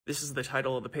This is the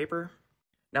title of the paper.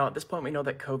 Now, at this point, we know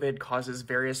that COVID causes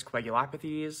various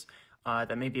coagulopathies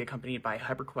that may be accompanied by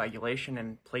hypercoagulation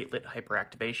and platelet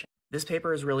hyperactivation. This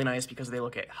paper is really nice because they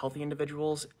look at healthy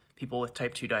individuals, people with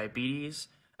type 2 diabetes,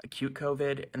 acute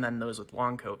COVID, and then those with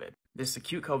long COVID. This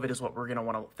acute COVID is what we're going to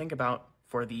want to think about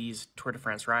for these Tour de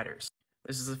France riders.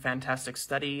 This is a fantastic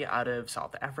study out of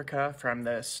South Africa from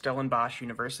the Stellenbosch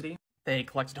University. They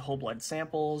collected whole blood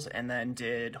samples and then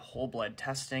did whole blood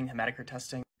testing, hematocrit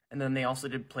testing, and then they also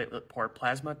did platelet-poor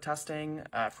plasma testing,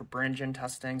 fibrinogen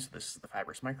testing, so this is the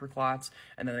fibrous microclots,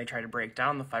 and then they tried to break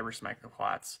down the fibrous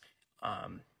microclots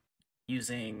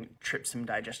using trypsin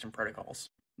digestion protocols.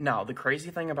 Now, the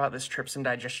crazy thing about this trypsin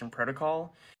digestion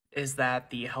protocol is that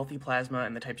the healthy plasma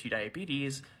and the type 2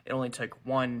 diabetes, it only took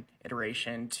one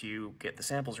iteration to get the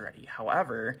samples ready.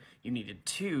 However, you needed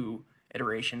 2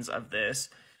 iterations of this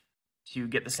to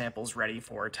get the samples ready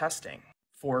for testing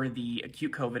for the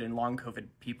acute COVID and long COVID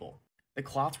people. The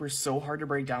clots were so hard to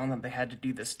break down that they had to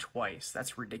do this twice.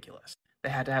 That's ridiculous. They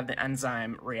had to have the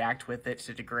enzyme react with it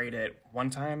to degrade it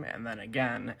one time and then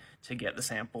again to get the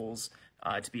samples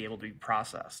to be able to be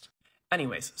processed.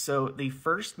 Anyways, so the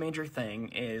first major thing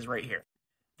is right here.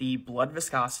 The blood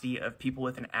viscosity of people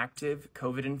with an active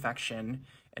COVID infection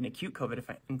and acute COVID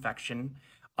infection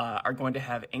are going to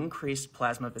have increased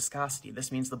plasma viscosity.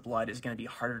 This means the blood is going to be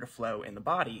harder to flow in the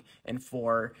body. And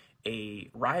for a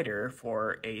rider,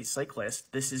 for a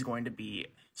cyclist, this is going to be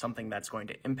something that's going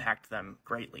to impact them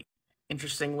greatly.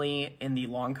 Interestingly, in the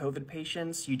long COVID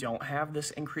patients, you don't have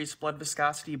this increased blood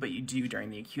viscosity, but you do during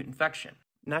the acute infection.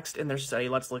 Next, in their study,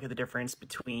 let's look at the difference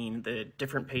between the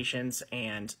different patients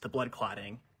and the blood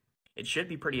clotting. It should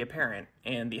be pretty apparent.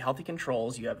 In the healthy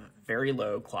controls, you have very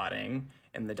low clotting.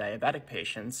 In the diabetic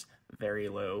patients, very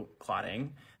low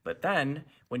clotting. But then,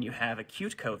 when you have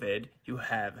acute COVID, you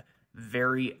have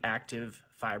very active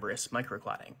fibrous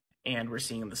microclotting. And we're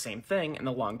seeing the same thing in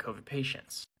the long COVID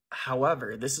patients.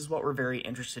 However, this is what we're very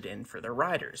interested in for the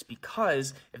riders,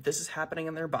 because if this is happening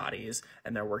in their bodies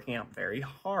and they're working out very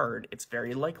hard, it's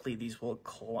very likely these will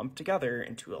clump together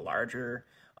into a larger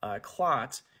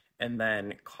clot and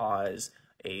then cause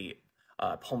a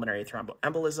pulmonary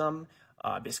thromboembolism,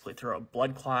 basically throw a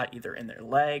blood clot either in their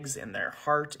legs, in their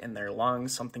heart, in their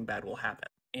lungs. Something bad will happen.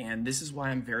 And this is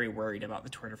why I'm very worried about the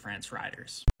Tour de France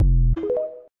riders.